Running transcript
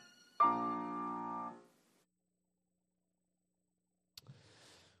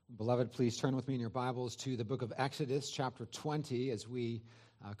Beloved, please turn with me in your Bibles to the book of Exodus, chapter 20, as we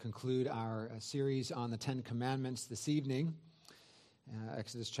conclude our series on the Ten Commandments this evening.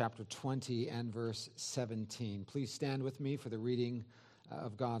 Exodus chapter 20 and verse 17. Please stand with me for the reading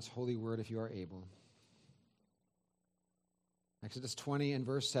of God's holy word if you are able. Exodus 20 and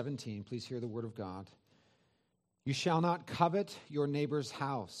verse 17. Please hear the word of God. You shall not covet your neighbor's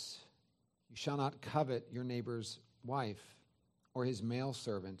house. You shall not covet your neighbor's wife, or his male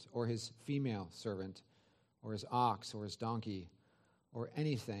servant, or his female servant, or his ox, or his donkey, or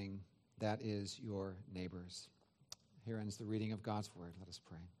anything that is your neighbor's. Here ends the reading of God's word. Let us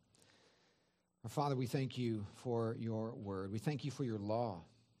pray. Our Father, we thank you for your word. We thank you for your law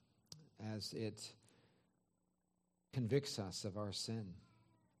as it convicts us of our sin,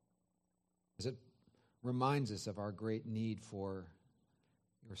 as it reminds us of our great need for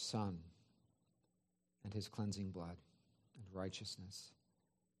your Son and his cleansing blood and righteousness,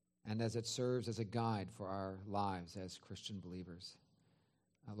 and as it serves as a guide for our lives as Christian believers.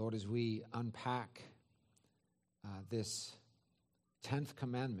 Lord, as we unpack this 10th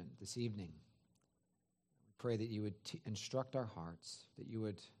commandment this evening, we pray that you would instruct our hearts, that you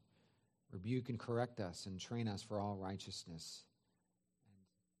would rebuke and correct us and train us for all righteousness.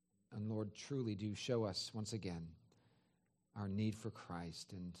 And Lord, truly do show us once again our need for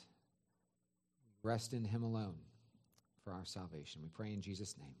Christ and rest in him alone for our salvation. We pray in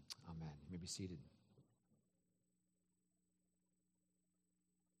Jesus' name. Amen. You may be seated.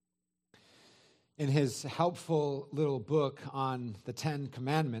 In his helpful little book on the Ten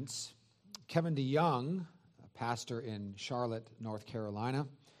Commandments, Kevin DeYoung, a pastor in Charlotte, North Carolina,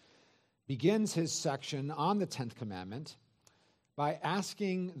 begins his section on the 10th commandment by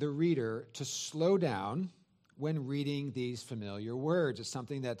asking the reader to slow down when reading these familiar words. It's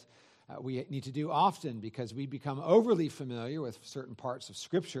something that we need to do often because we become overly familiar with certain parts of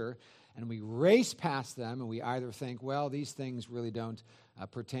Scripture and we race past them and we either think, well, these things really don't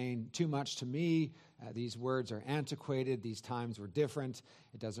pertain too much to me. These words are antiquated. These times were different.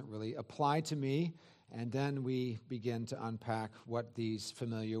 It doesn't really apply to me. And then we begin to unpack what these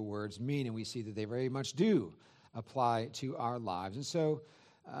familiar words mean, and we see that they very much do apply to our lives. And so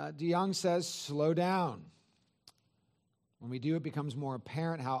DeYoung says, slow down. When we do, it becomes more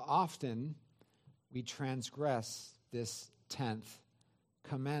apparent how often we transgress this 10th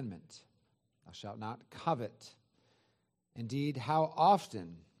commandment. Thou shalt not covet. Indeed, how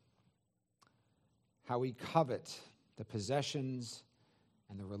often we covet the possessions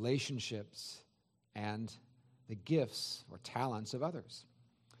and the relationships and the gifts or talents of others.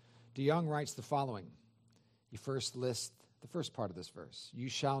 DeYoung writes the following. He first lists the first part of this verse. You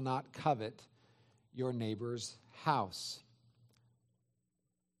shall not covet your neighbor's house.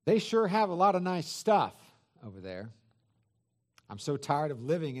 They sure have a lot of nice stuff over there. I'm so tired of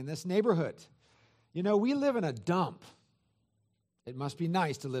living in this neighborhood. You know, we live in a dump. It must be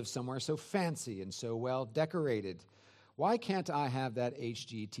nice to live somewhere so fancy and so well decorated. Why can't I have that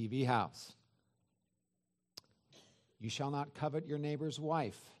HGTV house? You shall not covet your neighbor's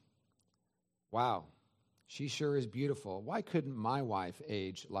wife. Wow, she sure is beautiful. Why couldn't my wife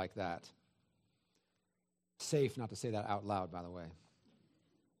age like that? Safe not to say that out loud, by the way.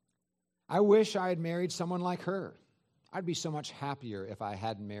 I wish I had married someone like her. I'd be so much happier if I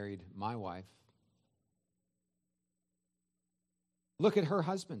hadn't married my wife. Look at her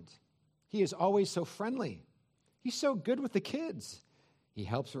husband. He is always so friendly. He's so good with the kids. He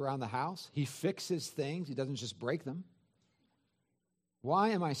helps around the house. He fixes things. He doesn't just break them.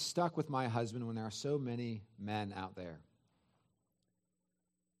 Why am I stuck with my husband when there are so many men out there?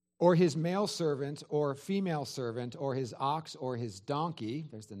 Or his male servant or female servant or his ox or his donkey.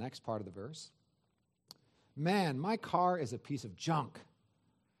 There's the next part of the verse. Man, my car is a piece of junk.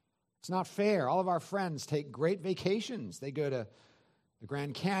 It's not fair. All of our friends take great vacations. They go to the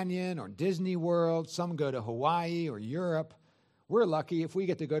Grand Canyon or Disney World. Some go to Hawaii or Europe. We're lucky if we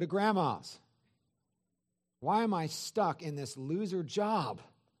get to go to grandma's. Why am I stuck in this loser job?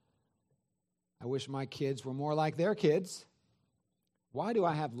 I wish my kids were more like their kids. Why do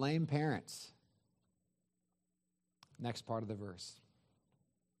I have lame parents? Next part of the verse.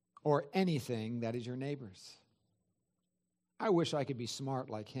 Or anything that is your neighbor's. I wish I could be smart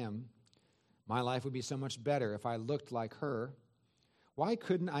like him. My life would be so much better if I looked like her. Why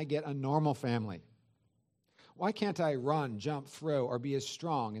couldn't I get a normal family? Why can't I run, jump, throw, or be as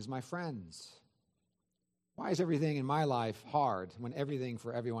strong as my friends? Why is everything in my life hard when everything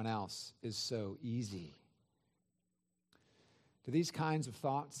for everyone else is so easy? Do these kinds of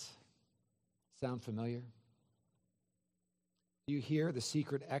thoughts sound familiar? Do you hear the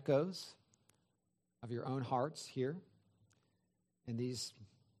secret echoes of your own hearts here in these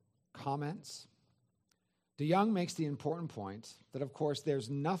comments, DeYoung makes the important point that, of course, there's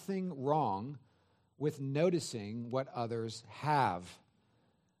nothing wrong with noticing what others have.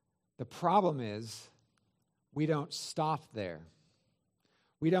 The problem is we don't stop there.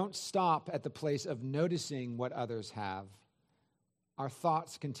 We don't stop at the place of noticing what others have. Our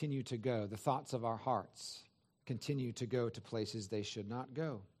thoughts continue to go. The thoughts of our hearts continue to go to places they should not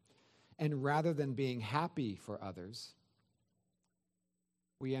go. And rather than being happy for others,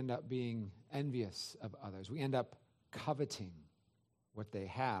 we end up being envious of others. We end up coveting what they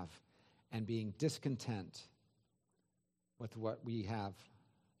have and being discontent with what we have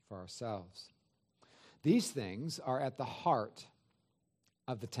for ourselves. These things are at the heart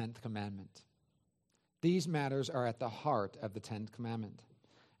of the 10th commandment. These matters are at the heart of the 10th commandment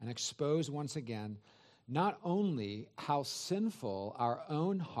and expose once again not only how sinful our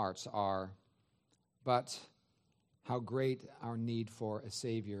own hearts are, but how great our need for a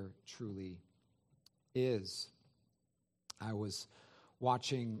Savior truly is. I was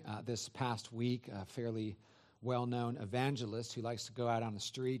watching this past week a fairly well-known evangelist who likes to go out on the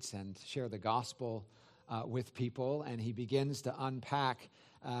streets and share the gospel with people, and he begins to unpack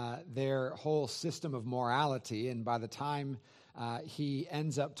their whole system of morality, and by the time he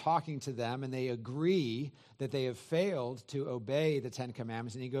ends up talking to them and they agree that they have failed to obey the 10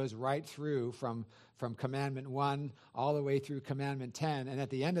 commandments, and he goes right through from commandment 1 all the way through commandment 10, and at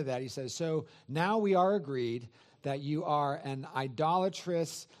the end of that he says, so now we are agreed that you are an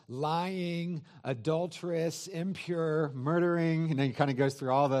idolatrous, lying, adulterous, impure, murdering, and then he kind of goes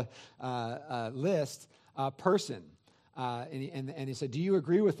through all the list, person. And he said, do you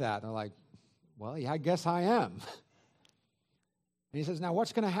agree with that? And they're like, well, yeah, I guess I am. And he says, now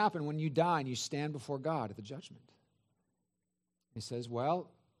what's going to happen when you die and you stand before God at the judgment? He says, well,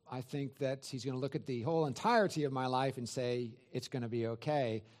 I think that he's going to look at the whole entirety of my life and say, it's going to be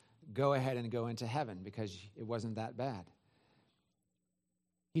okay. Go ahead and go into heaven because it wasn't that bad.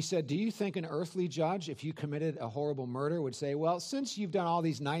 He said, do you think an earthly judge, if you committed a horrible murder, would say, well, since you've done all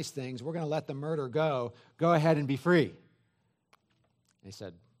these nice things, we're going to let the murder go. Go ahead and be free. He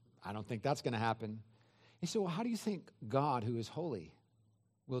said, I don't think that's going to happen. He said, well, how do you think God, who is holy,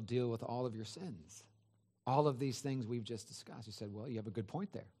 will deal with all of your sins? All of these things we've just discussed. He said, well, you have a good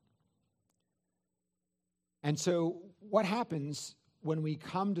point there. And so what happens when we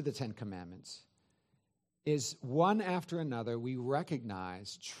come to the 10 Commandments is one after another, we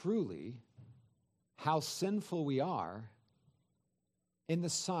recognize truly how sinful we are in the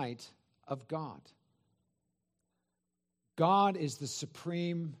sight of God. God is the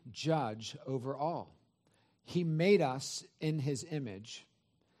supreme judge over all. He made us in his image.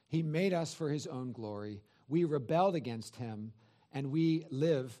 He made us for his own glory. We rebelled against him, and we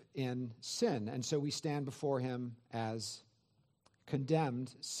live in sin. And so we stand before him as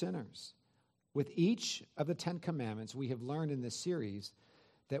condemned sinners. With each of the 10 commandments, we have learned in this series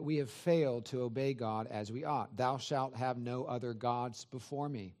that we have failed to obey God as we ought. Thou shalt have no other gods before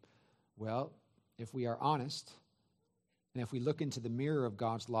me. Well, if we are honest, and if we look into the mirror of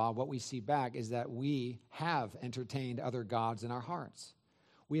God's law, what we see back is that we have entertained other gods in our hearts.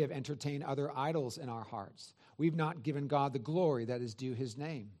 We have entertained other idols in our hearts. We've not given God the glory that is due his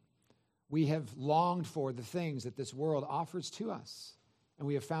name. We have longed for the things that this world offers to us, and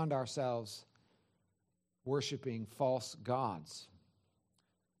we have found ourselves worshiping false gods.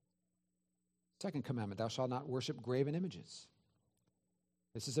 Second commandment, thou shalt not worship graven images.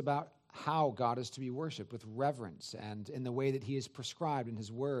 This is about how God is to be worshipped, with reverence and in the way that he is prescribed in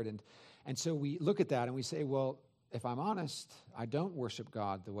his word. And so we look at that and we say, well, if I'm honest, I don't worship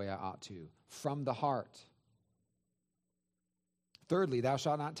God the way I ought to, from the heart. Thirdly, thou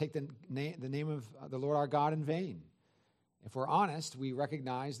shalt not take the name of the Lord our God in vain. If we're honest, we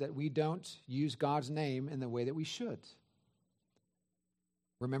recognize that we don't use God's name in the way that we should.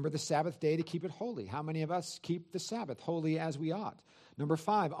 Remember the Sabbath day to keep it holy. How many of us keep the Sabbath holy as we ought? Number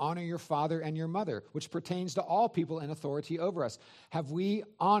 5, honor your father and your mother, which pertains to all people in authority over us. Have we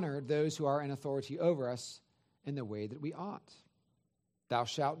honored those who are in authority over us in the way that we ought? Thou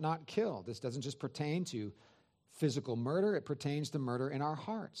shalt not kill. This doesn't just pertain to physical murder. It pertains to murder in our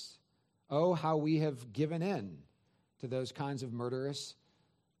hearts. Oh, how we have given in to those kinds of murderous,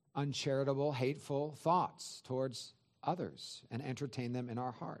 uncharitable, hateful thoughts towards others and entertain them in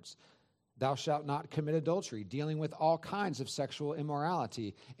our hearts. Thou shalt not commit adultery, dealing with all kinds of sexual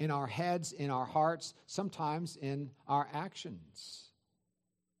immorality in our heads, in our hearts, sometimes in our actions.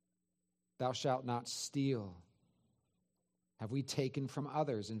 Thou shalt not steal. Have we taken from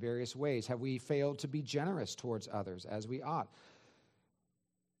others in various ways? Have we failed to be generous towards others as we ought?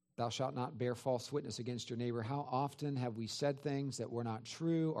 Thou shalt not bear false witness against your neighbor. How often have we said things that were not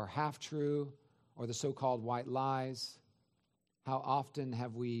true or half true, or the so-called white lies? How often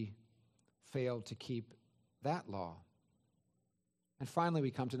have we failed to keep that law? And finally, we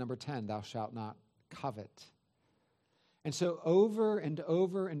come to number 10, thou shalt not covet. And so over and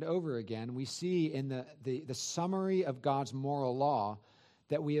over and over again, we see in the summary of God's moral law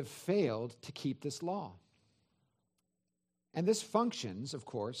that we have failed to keep this law. And this functions, of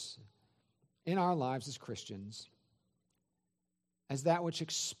course, in our lives as Christians as that which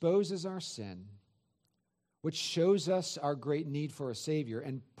exposes our sin, which shows us our great need for a Savior,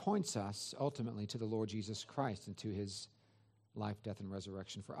 and points us ultimately to the Lord Jesus Christ and to his life, death, and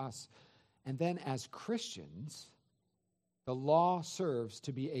resurrection for us. And then as Christians, the law serves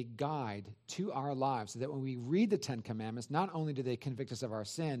to be a guide to our lives so that when we read the Ten Commandments, not only do they convict us of our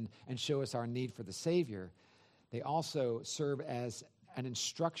sin and show us our need for the Savior, they also serve as an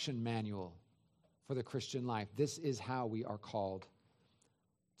instruction manual for the Christian life. This is how we are called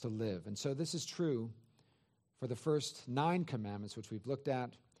to live. And so this is true for the first 9 commandments, which we've looked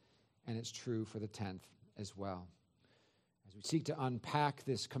at, and it's true for the 10th as well. As we seek to unpack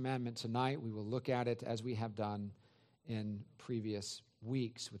this commandment tonight, we will look at it as we have done in previous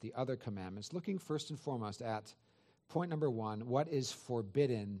weeks with the other commandments, looking first and foremost at point number 1, what is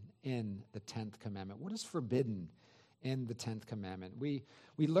forbidden in the 10th commandment? What is forbidden in the 10th commandment? We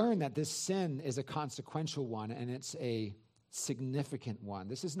learn that this sin is a consequential one, and it's a significant one.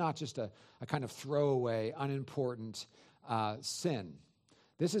 This is not just a kind of throwaway, unimportant sin.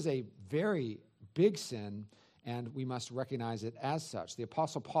 This is a very big sin, and we must recognize it as such. The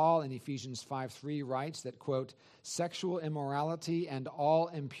Apostle Paul in Ephesians 5:3 writes that, quote, sexual immorality and all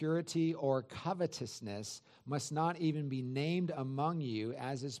impurity or covetousness must not even be named among you,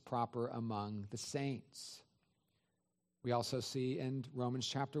 as is proper among the saints. We also see in Romans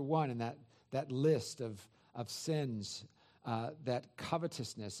chapter 1, in that list of sins, that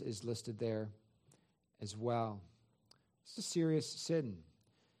covetousness is listed there as well. It's a serious sin.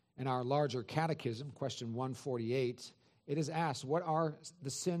 In our larger catechism, question 148, it is asked, what are the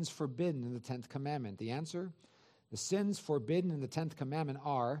sins forbidden in the 10th commandment? The answer, the sins forbidden in the 10th commandment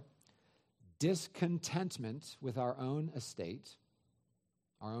are discontentment with our own estate,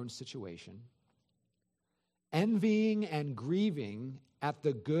 our own situation, envying and grieving at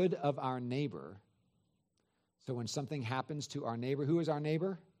the good of our neighbor. So when something happens to our neighbor, who is our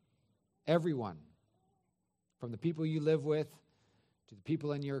neighbor? Everyone. From the people you live with, to the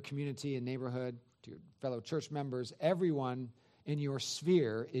people in your community and neighborhood, to your fellow church members, everyone in your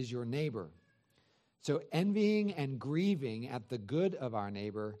sphere is your neighbor. So envying and grieving at the good of our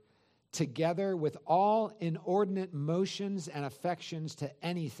neighbor, together with all inordinate motions and affections to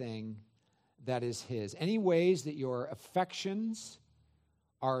anything that is his. Any ways that your affections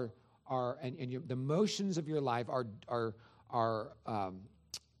the motions of your life are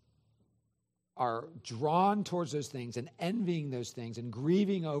drawn towards those things and envying those things and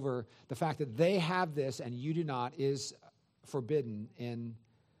grieving over the fact that they have this and you do not is forbidden in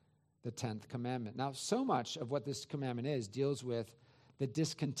the 10th commandment. Now, so much of what this commandment is deals with the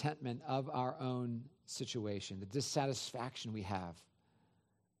discontentment of our own situation, the dissatisfaction we have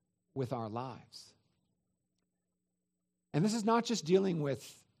with our lives. And this is not just dealing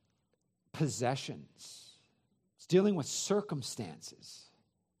with possessions. It's dealing with circumstances.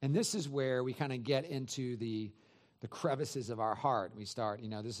 And this is where we kind of get into the crevices of our heart. We start,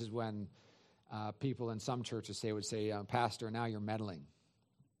 this is when people in some churches would say, Pastor, now you're meddling.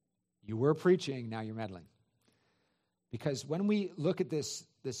 You were preaching, now you're meddling. Because when we look at this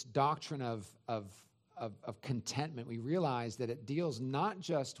doctrine of contentment, we realize that it deals not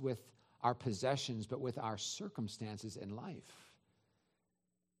just with our possessions, but with our circumstances in life.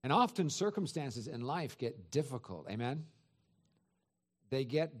 And often circumstances in life get difficult, amen? They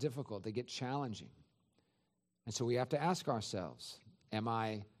get difficult, they get challenging. And so we have to ask ourselves, am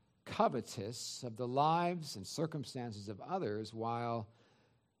I covetous of the lives and circumstances of others while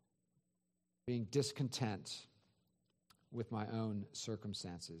being discontent with my own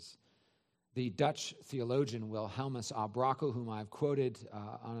circumstances? The Dutch theologian Wilhelmus à Brakel, whom I've quoted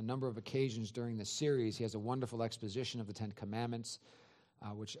on a number of occasions during this series, he has a wonderful exposition of the 10 Commandments,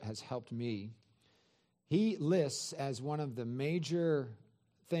 which has helped me. He lists as one of the major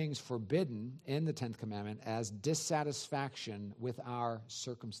things forbidden in the 10th commandment as dissatisfaction with our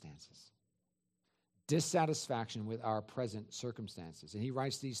circumstances. Dissatisfaction with our present circumstances. And he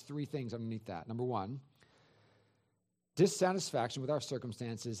writes these 3 things underneath that. Number 1, dissatisfaction with our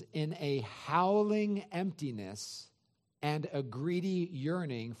circumstances in a howling emptiness and a greedy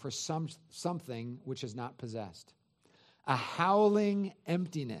yearning for something which is not possessed. a howling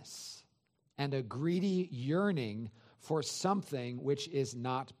emptiness, and a greedy yearning for something which is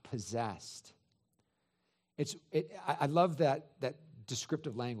not possessed. I love that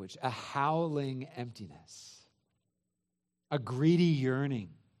descriptive language, a howling emptiness, a greedy yearning,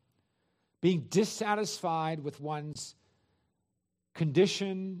 being dissatisfied with one's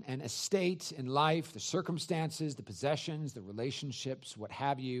condition and estate in life, the circumstances, the possessions, the relationships, what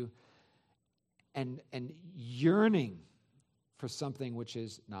have you, and yearning for something which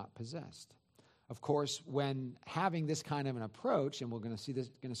is not possessed. Of course, when having this kind of an approach, and we're going to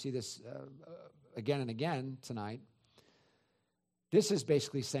see this again and again tonight, this is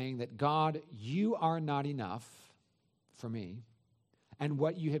basically saying that God, you are not enough for me, and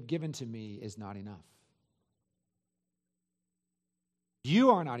what you have given to me is not enough.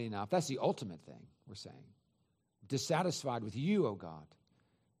 You are not enough. That's the ultimate thing we're saying. Dissatisfied with you, O God,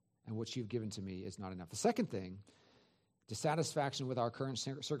 and what you've given to me is not enough. The second thing, dissatisfaction with our current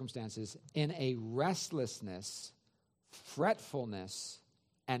circumstances in a restlessness, fretfulness,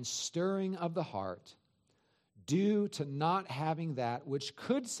 and stirring of the heart due to not having that which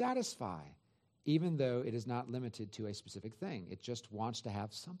could satisfy, even though it is not limited to a specific thing. It just wants to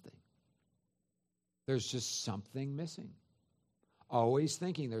have something. There's just something missing. Always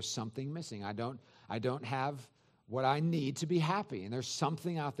thinking there's something missing. I don't have what I need to be happy, and there's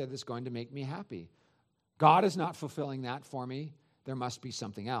something out there that's going to make me happy. God is not fulfilling that for me. There must be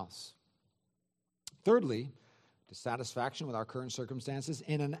something else. Thirdly, dissatisfaction with our current circumstances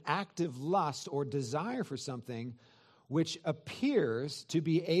in an active lust or desire for something which appears to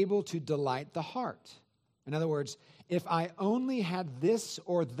be able to delight the heart. In other words, if I only had this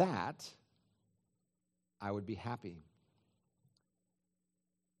or that, I would be happy.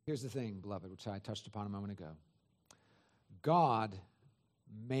 Here's the thing, beloved, which I touched upon a moment ago. God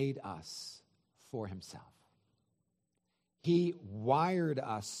made us for himself. He wired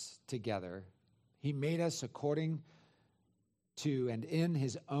us together. He made us according to and in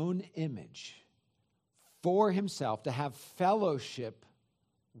his own image for himself, to have fellowship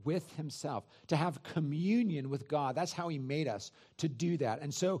with himself, to have communion with God. That's how he made us, to do that.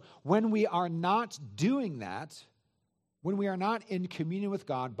 And so when we are not doing that, when we are not in communion with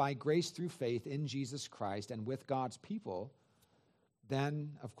God by grace through faith in Jesus Christ and with God's people,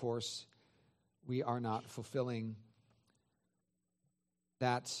 then, of course, we are not fulfilling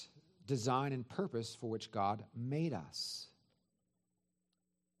that design and purpose for which God made us.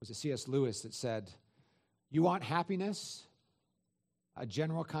 It was a C.S. Lewis that said, you want happiness, a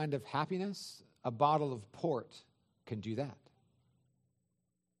general kind of happiness? A bottle of port can do that.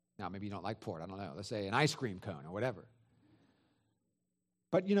 Now, maybe you don't like port, I don't know. Let's say an ice cream cone or whatever.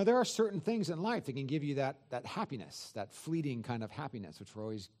 But, there are certain things in life that can give you that happiness, that fleeting kind of happiness, which we're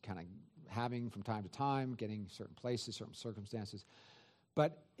always kind of having from time to time, getting certain places, certain circumstances.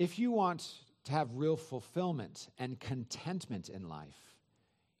 But if you want to have real fulfillment and contentment in life,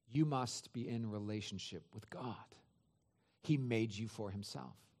 you must be in relationship with God. He made you for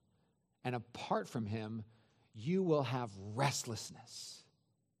himself. And apart from him, you will have restlessness.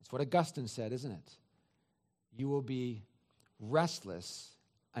 It's what Augustine said, isn't it? You will be restless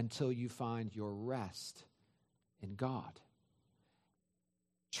until you find your rest in God.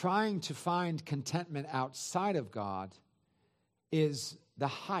 Trying to find contentment outside of God is the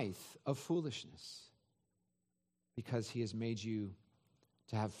height of foolishness, because he has made you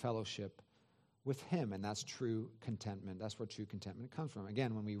to have fellowship with him, and that's true contentment. That's where true contentment comes from.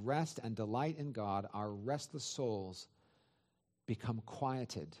 Again, when we rest and delight in God, our restless souls become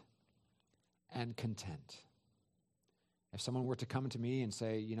quieted and content. If someone were to come to me and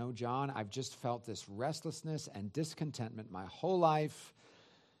say, John, I've just felt this restlessness and discontentment my whole life,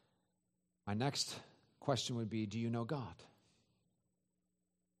 my next question would be, do you know God?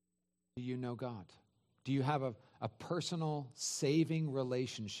 Do you know God? Do you have a personal saving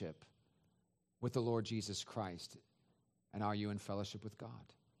relationship with the Lord Jesus Christ? And are you in fellowship with God?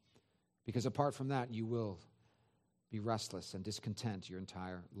 Because apart from that, you will be restless and discontent your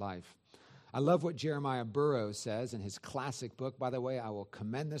entire life. I love what Jeremiah Burroughs says in his classic book. By the way, I will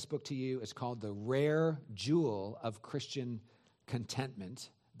commend this book to you. It's called The Rare Jewel of Christian Contentment.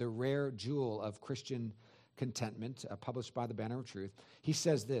 The Rare Jewel of Christian Contentment, published by the Banner of Truth. He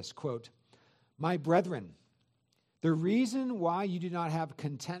says this, quote, "My brethren, the reason why you do not have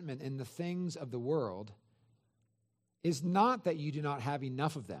contentment in the things of the world is not that you do not have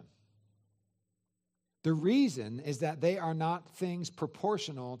enough of them. The reason is that they are not things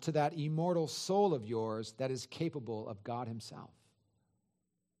proportional to that immortal soul of yours that is capable of God himself.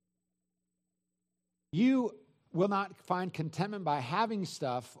 You will not find contentment by having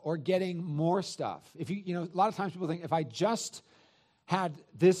stuff or getting more stuff. If a lot of times people think, if I just had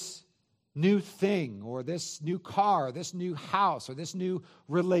this new thing or this new car, or this new house, or this new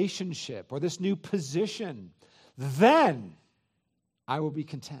relationship, or this new position, then I will be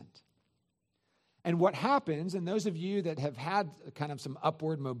content. And what happens, and those of you that have had kind of some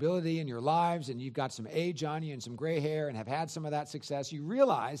upward mobility in your lives, and you've got some age on you and some gray hair and have had some of that success, you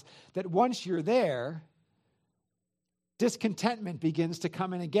realize that once you're there, discontentment begins to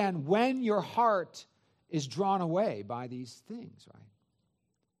come in again when your heart is drawn away by these things, right?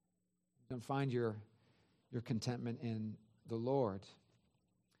 You don't find your contentment in the Lord.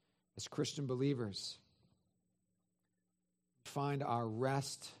 As Christian believers, we find our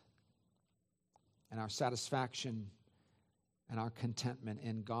rest and our satisfaction and our contentment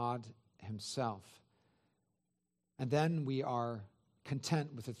in God Himself. And then we are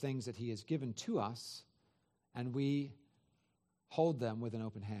content with the things that He has given to us, and we hold them with an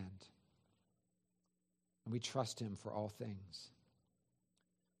open hand. And we trust Him for all things.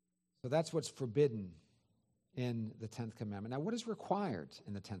 So that's what's forbidden in the 10th commandment. Now, what is required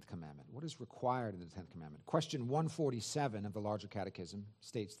in the 10th commandment? What is required in the 10th commandment? Question 147 of the Larger Catechism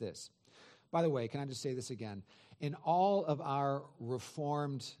states this. By the way, can I just say this again? In all of our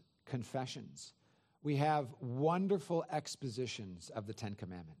Reformed confessions, we have wonderful expositions of the 10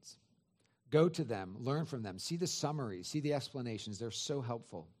 commandments. Go to them, learn from them, see the summaries, see the explanations. They're so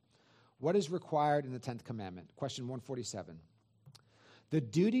helpful. What is required in the 10th commandment? Question 147. The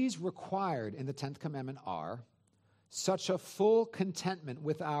duties required in the 10th commandment are such a full contentment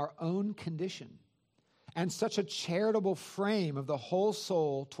with our own condition and such a charitable frame of the whole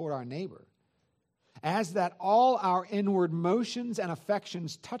soul toward our neighbor, as that all our inward motions and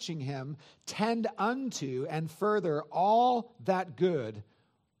affections touching Him tend unto and further all that good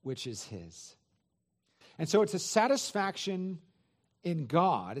which is His. And so it's a satisfaction in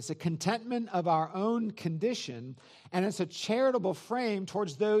God. It's a contentment of our own condition, and it's a charitable frame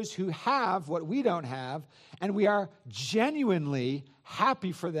towards those who have what we don't have, and we are genuinely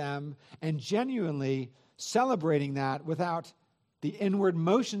happy for them and genuinely celebrating that without the inward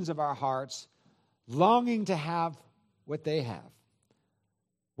motions of our hearts longing to have what they have.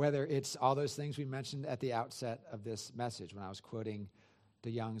 Whether it's all those things we mentioned at the outset of this message when I was quoting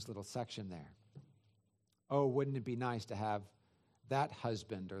DeYoung's little section there. Oh, wouldn't it be nice to have that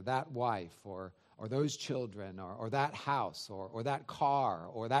husband or that wife or those children or that house or that car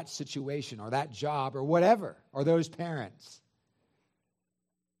or that situation or that job or whatever, or those parents.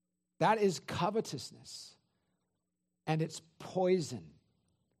 That is covetousness, and it's poison.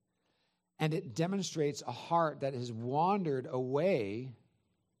 And it demonstrates a heart that has wandered away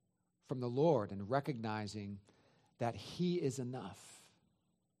from the Lord and recognizing that He is enough.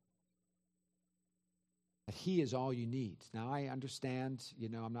 That He is all you need. Now, I understand,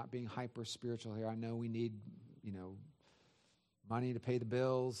 I'm not being hyper spiritual here. I know we need, money to pay the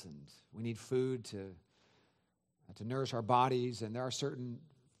bills, and we need food to nourish our bodies, and there are certain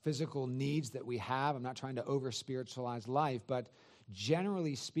physical needs that we have. I'm not trying to over spiritualize life, but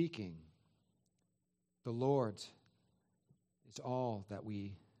generally speaking, the Lord is all that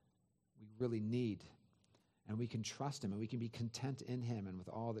we really need, and we can trust Him, and we can be content in Him and with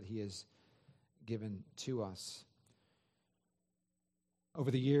all that He has given to us. Over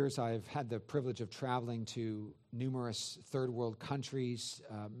the years, I've had the privilege of traveling to numerous third world countries,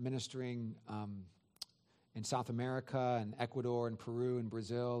 ministering in South America and Ecuador and Peru and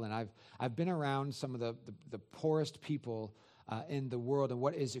Brazil, and I've been around some of the poorest people in the world. And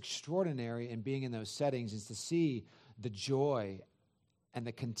what is extraordinary in being in those settings is to see the joy and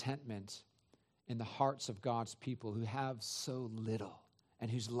the contentment in the hearts of God's people who have so little and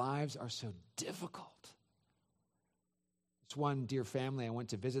whose lives are so difficult. It's one dear family, I went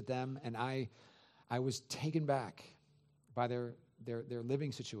to visit them, and I was taken back by their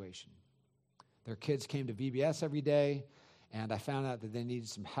living situation. Their kids came to VBS every day, and I found out that they needed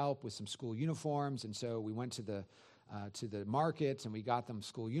some help with some school uniforms, and so we went to the market, and we got them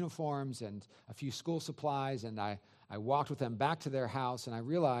school uniforms and a few school supplies, and I walked with them back to their house, and I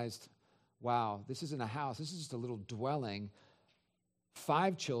realized, wow, this isn't a house. This is just a little dwelling.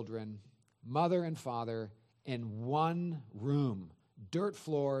 5 children, mother and father, in one room, dirt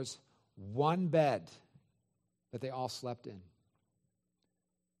floors, one bed that they all slept in.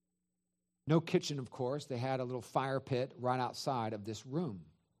 No kitchen, of course. They had a little fire pit right outside of this room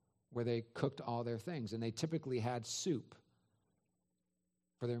where they cooked all their things. And they typically had soup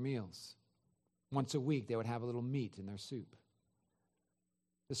for their meals. Once a week, they would have a little meat in their soup.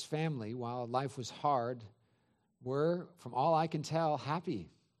 This family, while life was hard, were, from all I can tell, happy,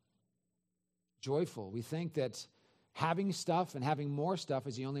 joyful. We think that having stuff and having more stuff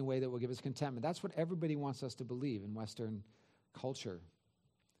is the only way that will give us contentment. That's what everybody wants us to believe in Western culture.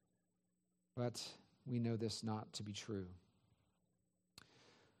 But we know this not to be true.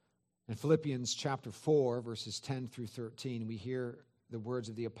 In Philippians chapter 4, verses 10 through 13, we hear the words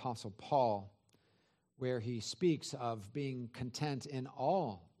of the Apostle Paul, where he speaks of being content in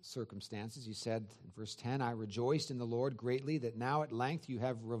all circumstances. He said in verse 10, I rejoiced in the Lord greatly that now at length you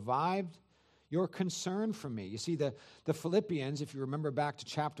have revived your concern for me. You see, the Philippians, if you remember back to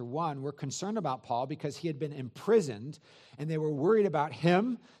chapter 1, were concerned about Paul because he had been imprisoned, and they were worried about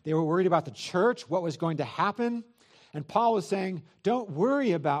him. They were worried about the church, what was going to happen. And Paul was saying, don't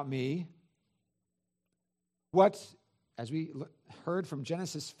worry about me. What, as we heard from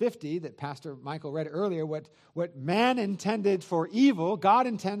Genesis 50 that Pastor Michael read earlier, what man intended for evil, God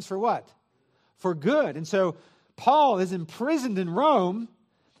intends for what? For good. And so Paul is imprisoned in Rome,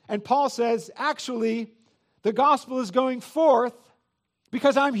 and Paul says, actually, the gospel is going forth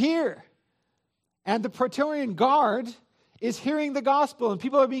because I'm here. And the Praetorian Guard is hearing the gospel, and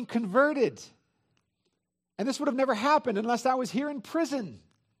people are being converted. And this would have never happened unless I was here in prison.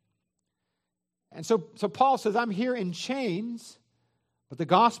 And so Paul says, I'm here in chains, but the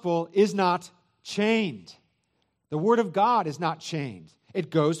gospel is not chained. The word of God is not chained. It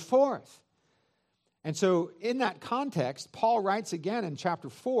goes forth. And so in that context, Paul writes again in chapter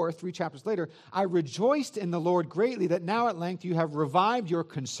 4, 3 chapters later, I rejoiced in the Lord greatly that now at length you have revived your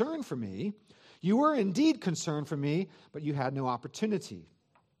concern for me. You were indeed concerned for me, but you had no opportunity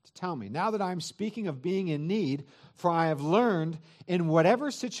to tell me. Now that I'm speaking of being in need, for I have learned in whatever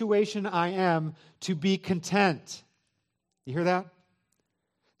situation I am to be content. You hear that?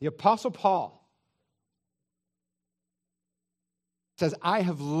 The Apostle Paul says, I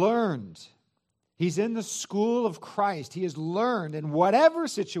have learned. He's in the school of Christ. He has learned in whatever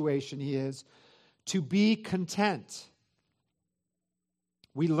situation he is to be content.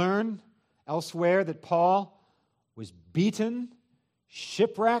 We learn elsewhere that Paul was beaten,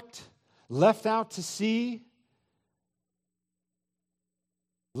 shipwrecked, left out to sea,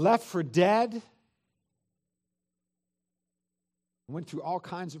 left for dead, went through all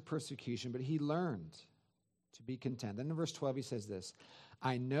kinds of persecution, but he learned to be content. Then in verse 12 he says this,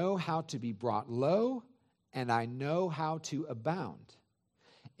 I know how to be brought low, and I know how to abound.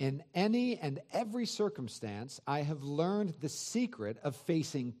 In any and every circumstance, I have learned the secret of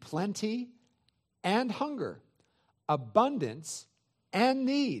facing plenty and hunger, abundance and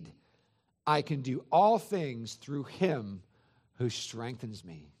need. I can do all things through him who strengthens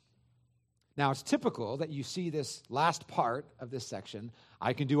me. Now, it's typical that you see this last part of this section,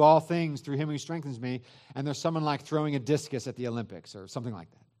 I can do all things through him who strengthens me, and there's someone like throwing a discus at the Olympics or something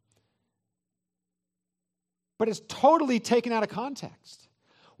like that. But it's totally taken out of context.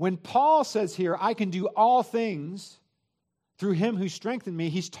 When Paul says here, I can do all things through him who strengthened me,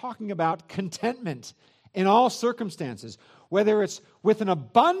 he's talking about contentment in all circumstances, whether it's with an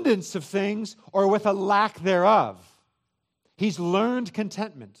abundance of things or with a lack thereof. He's learned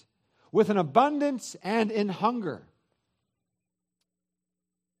contentment with an abundance and in hunger,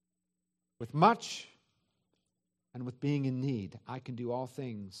 with much and with being in need. I can do all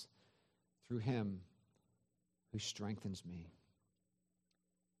things through him who strengthens me.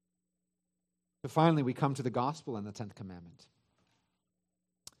 So finally, we come to the gospel and the 10th commandment.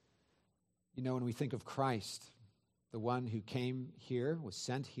 You know, when we think of Christ, the one who came here, was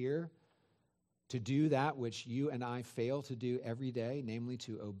sent here to do that which you and I fail to do every day, namely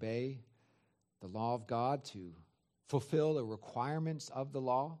to obey the law of God, to fulfill the requirements of the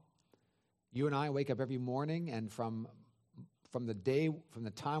law. You and I wake up every morning, and from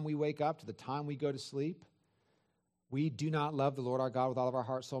the time we wake up to the time we go to sleep, we do not love the Lord our God with all of our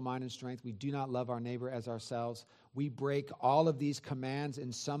heart, soul, mind, and strength. We do not love our neighbor as ourselves. We break all of these commands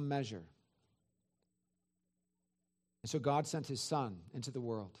in some measure. And so God sent his Son into the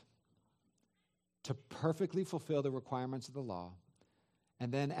world to perfectly fulfill the requirements of the law.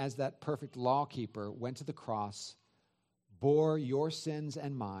 And then as that perfect law keeper went to the cross, bore your sins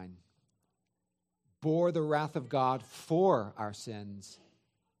and mine, bore the wrath of God for our sins,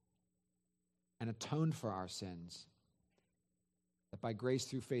 and atoned for our sins, that by grace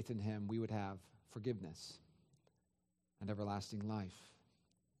through faith in him we would have forgiveness and everlasting life.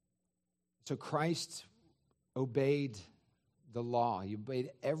 So Christ obeyed the law. He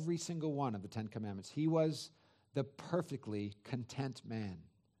obeyed every single one of the 10 commandments. He was the perfectly content man.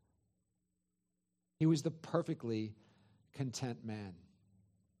 He was the perfectly content man.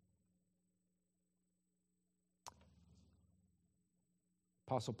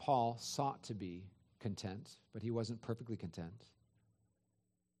 Apostle Paul sought to be content, but he wasn't perfectly content.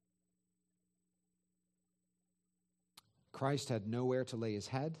 Christ had nowhere to lay his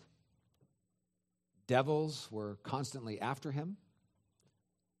head. Devils were constantly after him.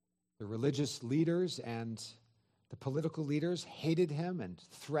 The religious leaders and the political leaders hated him and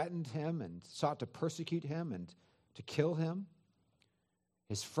threatened him and sought to persecute him and to kill him.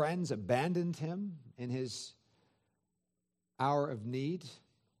 His friends abandoned him in his hour of need.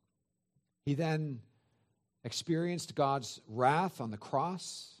 He then experienced God's wrath on the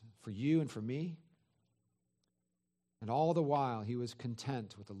cross for you and for me. And all the while, he was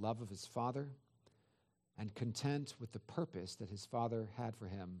content with the love of his Father and content with the purpose that his Father had for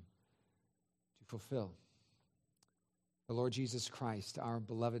him to fulfill. The Lord Jesus Christ, our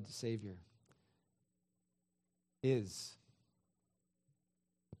beloved Savior, is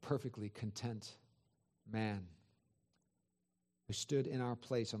a perfectly content man who stood in our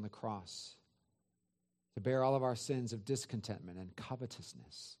place on the cross to bear all of our sins of discontentment and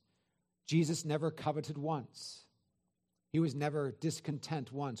covetousness. Jesus never coveted once. He was never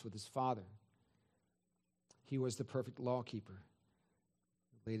discontent once with his Father. He was the perfect lawkeeper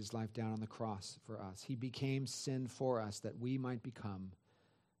who laid his life down on the cross for us. He became sin for us that we might become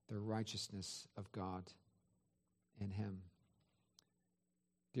the righteousness of God in him.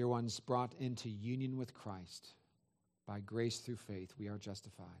 Dear ones, brought into union with Christ by grace through faith, we are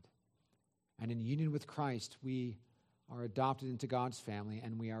justified. And in union with Christ, we are adopted into God's family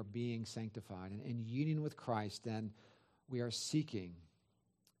and we are being sanctified. And in union with Christ, then, we are seeking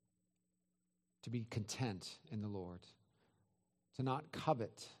to be content in the Lord, to not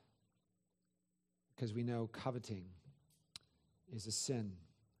covet, because we know coveting is a sin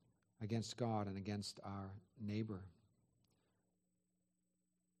against God and against our neighbor.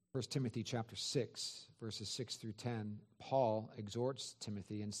 1 Timothy chapter 6, verses 6 through 10, Paul exhorts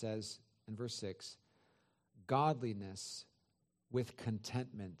Timothy and says in verse 6, "Godliness with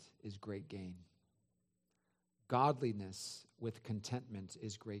contentment is great gain." Godliness with contentment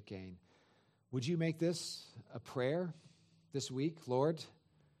is great gain. Would you make this a prayer this week? Lord,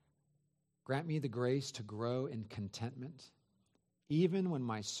 grant me the grace to grow in contentment, even when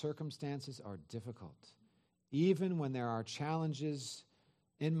my circumstances are difficult, even when there are challenges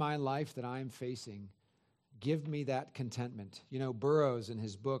in my life that I am facing. Give me that contentment. You know, Burroughs, in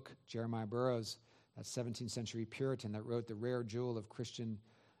his book, Jeremiah Burroughs, that 17th century Puritan that wrote the rare jewel of Christian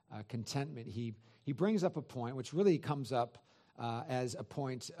contentment, he brings up a point which really comes up as a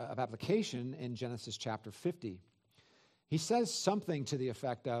point of application in Genesis chapter 50. He says something to the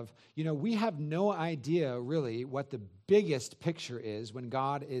effect of, you know, we have no idea really what the biggest picture is when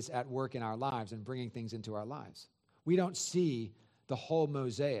God is at work in our lives and bringing things into our lives. We don't see the whole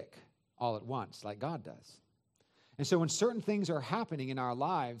mosaic all at once like God does. And so when certain things are happening in our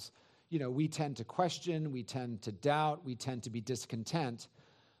lives, you know, we tend to question, we tend to doubt, we tend to be discontent.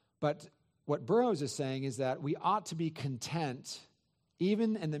 But what Burroughs is saying is that we ought to be content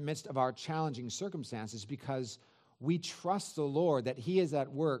even in the midst of our challenging circumstances because we trust the Lord that he is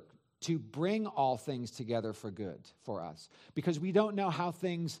at work to bring all things together for good for us, because we don't know how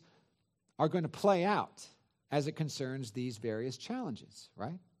things are going to play out as it concerns these various challenges,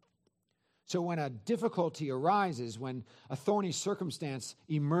 right? So when a difficulty arises, when a thorny circumstance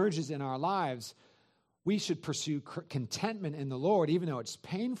emerges in our lives, we should pursue contentment in the Lord, even though it's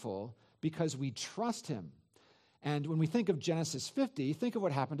painful, because we trust him. And when we think of Genesis 50, think of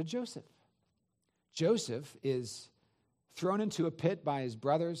what happened to Joseph. Joseph is thrown into a pit by his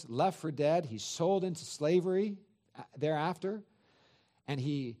brothers, left for dead. He's sold into slavery thereafter. And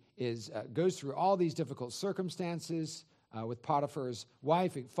he goes through all these difficult circumstances with Potiphar's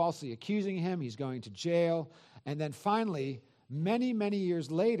wife falsely accusing him. He's going to jail. And then finally, many, many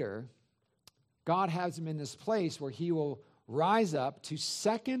years later, God has him in this place where he will rise up to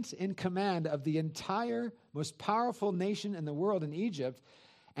second in command of the entire most powerful nation in the world in Egypt.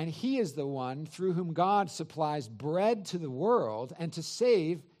 And he is the one through whom God supplies bread to the world and to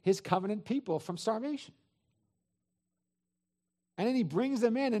save his covenant people from starvation. And then he brings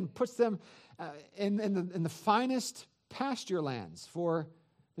them in and puts them in the finest pasture lands for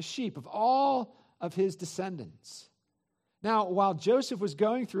the sheep of all of his descendants. Now, while Joseph was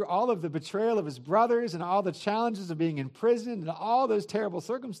going through all of the betrayal of his brothers and all the challenges of being in prison and all those terrible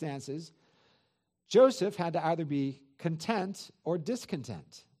circumstances, Joseph had to either be content or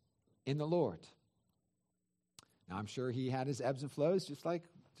discontent in the Lord. Now, I'm sure he had his ebbs and flows, just like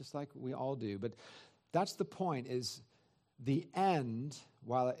we all do. But that's the point, is the end,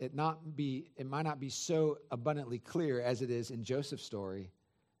 while it might not be so abundantly clear as it is in Joseph's story,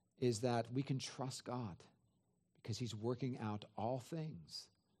 is that we can trust God because he's working out all things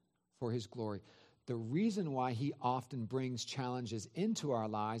for his glory. the reason why he often brings challenges into our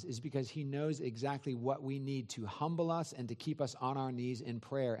lives is because he knows exactly what we need to humble us and to keep us on our knees in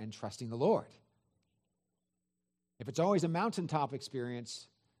prayer and trusting the Lord. If it's always a mountaintop experience,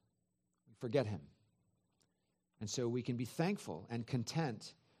 we forget him. And so we can be thankful and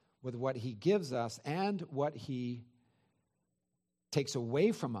content with what he gives us and what he takes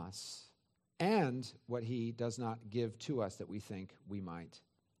away from us and what he does not give to us that we think we might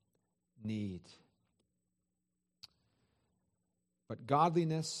need. But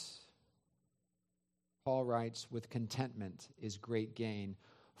godliness, Paul writes, with contentment is great gain.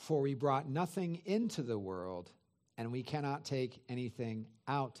 For we brought nothing into the world, and we cannot take anything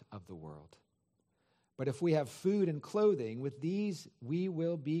out of the world. But if we have food and clothing, with these we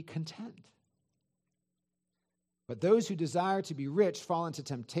will be content. But those who desire to be rich fall into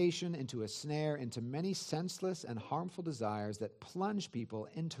temptation, into a snare, into many senseless and harmful desires that plunge people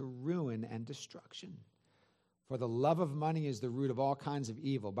into ruin and destruction. For the love of money is the root of all kinds of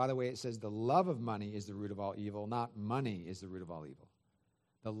evil. By the way, it says the love of money is the root of all evil, not money is the root of all evil.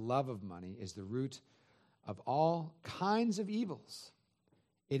 The love of money is the root of all kinds of evils.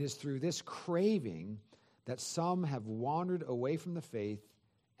 It is through this craving that some have wandered away from the faith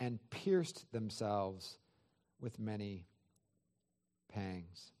and pierced themselves with many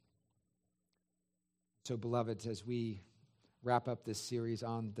pangs. So, beloved, as we wrap up this series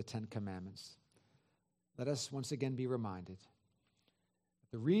on the Ten Commandments, let us once again be reminded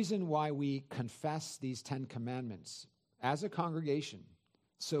the reason why we confess these 10 commandments as a congregation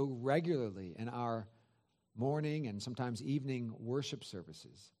so regularly in our morning and sometimes evening worship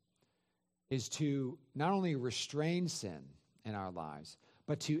services is to not only restrain sin in our lives,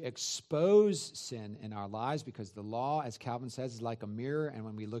 but to expose sin in our lives, because the law, as Calvin says, is like a mirror, and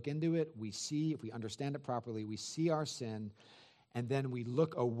when we look into it, we see, if we understand it properly, we see our sin, and then we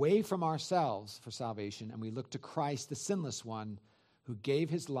look away from ourselves for salvation, and we look to Christ, the sinless one, who gave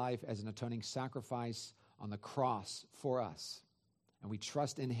his life as an atoning sacrifice on the cross for us. And we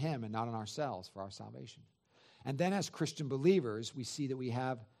trust in him and not in ourselves for our salvation. And then as Christian believers, we see that we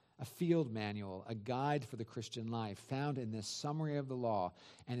have a field manual, a guide for the Christian life found in this summary of the law.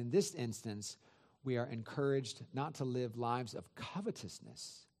 And in this instance, we are encouraged not to live lives of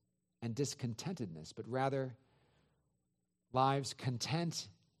covetousness and discontentedness, but rather lives content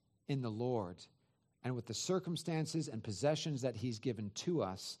in the Lord and with the circumstances and possessions that he's given to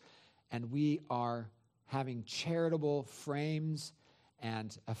us. And we are having charitable frames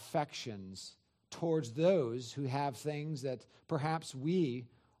and affections towards those who have things that perhaps we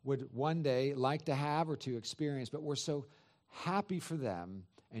would one day like to have or to experience, but we're so happy for them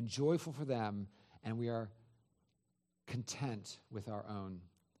and joyful for them, and we are content with our own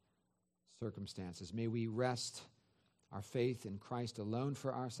circumstances. May we rest our faith in Christ alone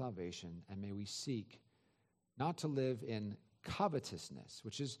for our salvation, and may we seek not to live in covetousness,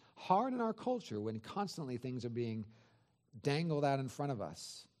 which is hard in our culture when constantly things are being dangled out in front of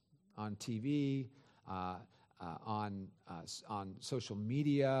us on TV, on social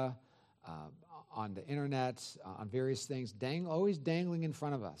media, on the internet, on various things, always dangling in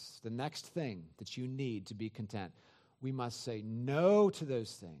front of us, the next thing that you need to be content. We must say no to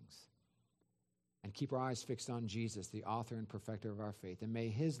those things and keep our eyes fixed on Jesus, the author and perfecter of our faith. And may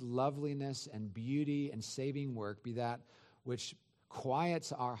his loveliness and beauty and saving work be that which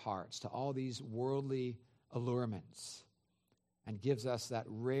quiets our hearts to all these worldly allurements and gives us that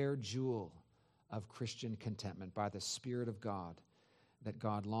rare jewel of Christian contentment by the Spirit of God that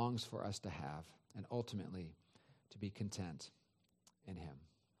God longs for us to have and ultimately to be content in him.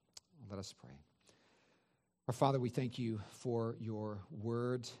 Let us pray. Our Father, we thank you for your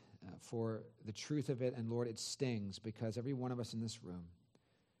word, for the truth of it. And Lord, it stings because every one of us in this room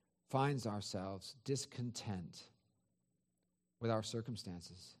finds ourselves discontent with our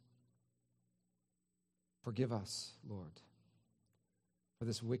circumstances. Forgive us, Lord, for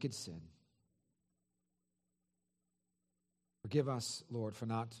this wicked sin. Forgive us, Lord, for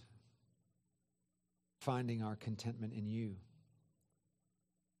not finding our contentment in you,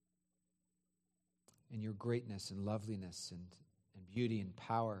 in your greatness and loveliness and beauty and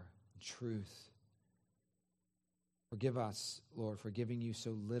power and truth. Forgive us, Lord, for giving you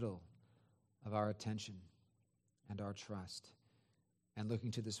so little of our attention and our trust and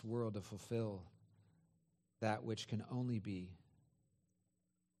looking to this world to fulfill that which can only be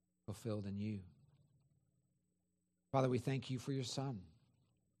fulfilled in you. Father, we thank you for your Son,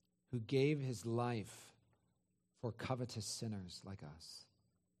 who gave his life for covetous sinners like us.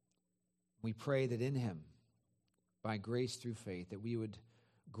 We pray that in him, by grace through faith, that we would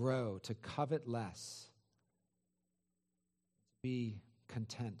grow to covet less, be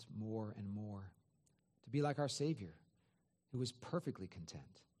content more and more, to be like our Savior, who was perfectly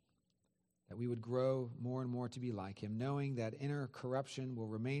content, that we would grow more and more to be like him, knowing that inner corruption will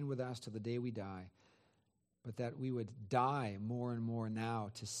remain with us till the day we die, but that we would die more and more now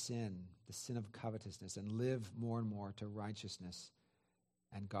to sin, the sin of covetousness, and live more and more to righteousness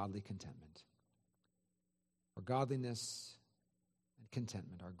and godly contentment. For godliness and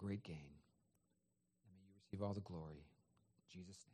contentment are great gain. And may you receive all the glory. In Jesus' name.